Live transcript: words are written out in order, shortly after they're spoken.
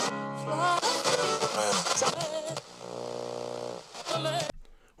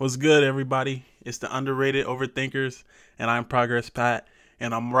What's good, everybody? It's the Underrated Overthinkers, and I'm Progress Pat,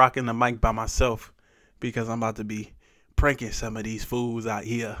 and I'm rocking the mic by myself because I'm about to be pranking some of these fools out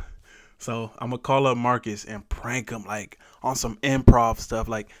here. So I'm gonna call up Marcus and prank him like on some improv stuff.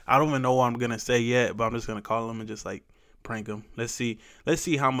 Like I don't even know what I'm gonna say yet, but I'm just gonna call him and just like prank him. Let's see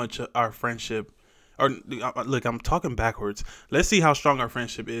how much our friendship, or look, I'm talking backwards. Let's see how strong our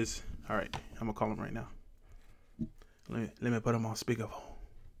friendship is. All right, I'm gonna call him right now. Let me put him on speakerphone.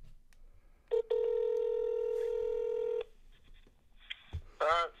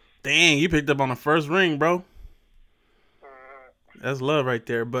 Dang, you picked up on the first ring, bro. That's love right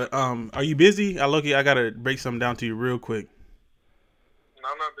there. But are you busy? I gotta break something down to you real quick. No,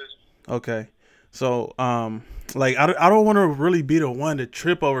 I'm not busy. Okay. So like I don't want to really be the one to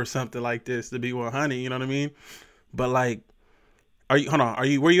trip over something like this to be 100. You know what I mean? But like, hold on? Are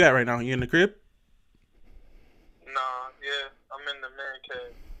you where you at right now? You in the crib? Nah, yeah, I'm in the man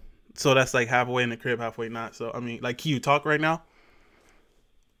cave. So that's like halfway in the crib, halfway not. So I mean, like, can you talk right now?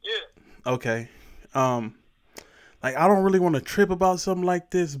 Yeah. Okay. Um, like I don't really want to trip about something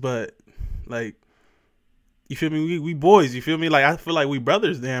like this, but like, you feel me? We boys. You feel me? Like I feel like we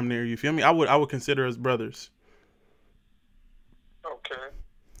brothers, damn near. You feel me? I would consider us brothers. Okay.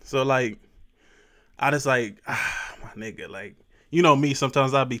 So like, I just like my nigga. Like you know me.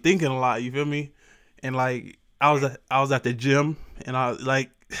 Sometimes I be thinking a lot. You feel me? And like I was at the gym and I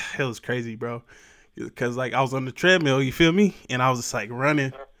like it was crazy, bro. Cause like I was on the treadmill. You feel me? And I was just like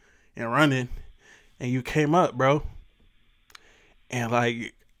running and running, and you came up, bro. And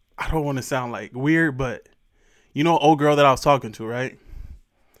like I don't want to sound like weird, but you know, old girl that I was talking to, right?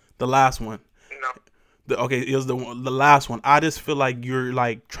 The last one. No. Okay, it was the last one. I just feel like you're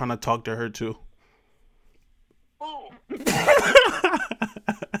like trying to talk to her too. Ooh.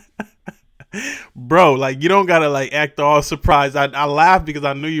 Bro, like you don't gotta like act all surprised. I laughed because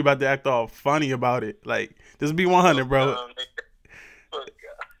I knew you about to act all funny about it. Like just be 100, bro.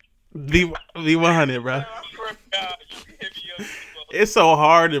 Be 100, bro. I forgot. You hit me up. It's so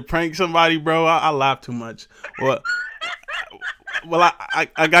hard to prank somebody, bro. I laugh too much. Well,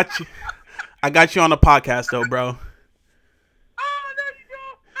 I got you. I got you on the podcast though, bro. Oh,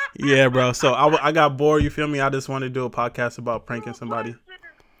 there you go. Yeah, bro. So I got bored. You feel me? I just wanted to do a podcast about pranking somebody.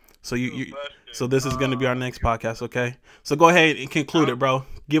 So so this is gonna be our next podcast, okay? So go ahead and conclude it, bro.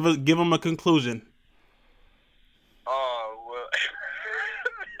 Give them a conclusion. Oh, well.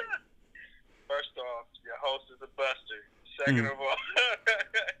 First off, your host is a buster. Second of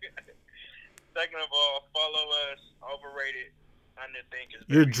all, follow us. Overrated. Underthinkers.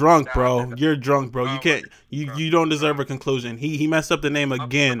 You're drunk, bro. You're drunk, bro. You can't. You don't deserve a conclusion. He messed up the name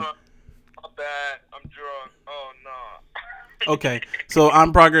again. I'm bad. I'm drunk. Oh no. Okay, so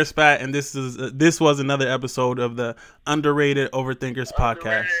I'm Progress Pat, and this was another episode of the Underrated Overthinkers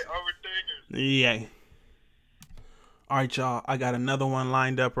podcast. Yeah. All right, y'all. I got another one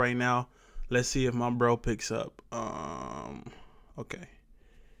lined up right now. Let's see if my bro picks up. Okay.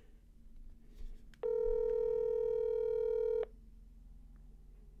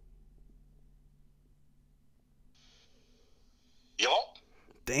 Yo.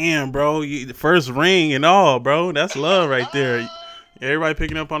 Damn, bro. The first ring and all, bro. That's love right there. Everybody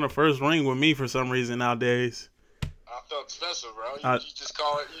picking up on the first ring with me for some reason nowadays. I felt special, bro. You just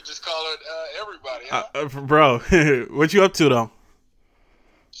call it. You just call it everybody, huh? Bro, what you up to though?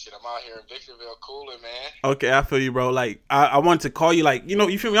 Shit, I'm out here in Victorville cooling, man. Okay, I feel you, bro. Like I wanted to call you, like,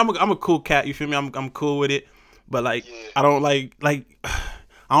 you feel me? I'm a cool cat. You feel me? I'm cool with it, but like I don't like I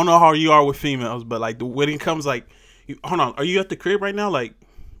don't know how you are with females, but like when it comes like, hold on, are you at the crib right now? Like,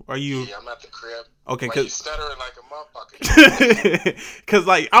 are you? Yeah, I'm at the crib. Okay, you stuttering like a motherfucker. Cause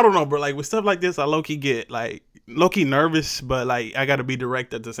like I don't know, bro. Like with stuff like this, I low key get like low key nervous, but like I gotta be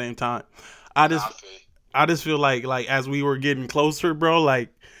direct at the same time. I just feel like as we were getting closer, bro. Like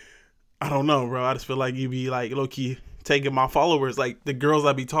I don't know, bro. I just feel like you be like low key taking my followers, like the girls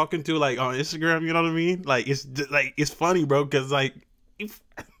I be talking to, like on Instagram. You know what I mean? Like it's funny, bro. Cause like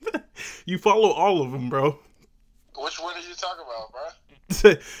you follow all of them, bro. Which one are you talking about, bro?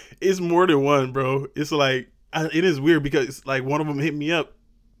 It's more than one, bro. It's like it is weird because like one of them hit me up,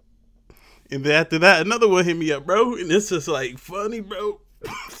 and then after that another one hit me up, bro. And it's just like funny, bro.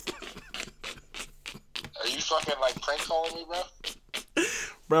 Are you fucking like prank calling me, bro?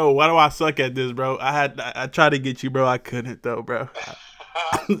 Bro, why do I suck at this, bro? I tried to get you, bro. I couldn't though, bro.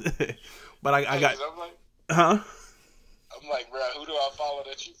 But I got, huh? I'm like, bro, who do I follow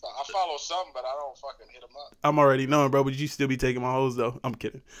that you follow? I follow some, but I don't fucking hit them up. I'm already knowing, bro, but you still be taking my hoes, though. I'm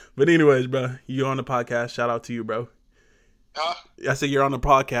kidding. But anyways, bro, you on the podcast. Shout out to you, bro. Huh? I said you're on the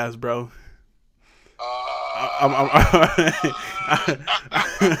podcast, bro.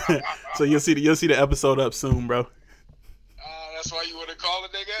 So you'll see the episode up soon, bro. That's why you want to call a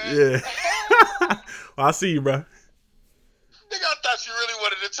nigga? Yeah. Well, I'll see you, bro. Nigga, I thought you really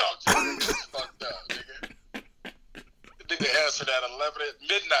wanted to talk to me. That's fucked up, nigga. The nigga answered at 11 at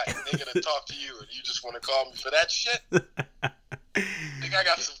midnight. Nigga to talk to you, and you just want to call me for that shit? Nigga, I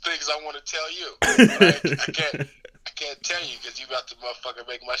got some things I want to tell you. I can't tell you because you about to motherfucker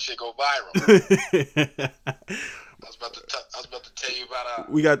make my shit go viral. I was about to tell you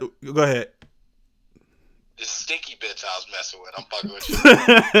about go ahead. This stinky bitch I was messing with. I'm fucking with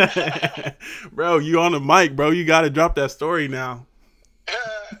you. Bro, you on the mic, bro. You gotta drop that story now. Hey,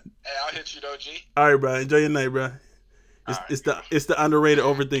 I'll hit you though, G. All right, bro. Enjoy your night, bro. It's the underrated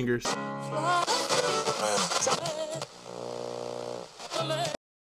overthinkers.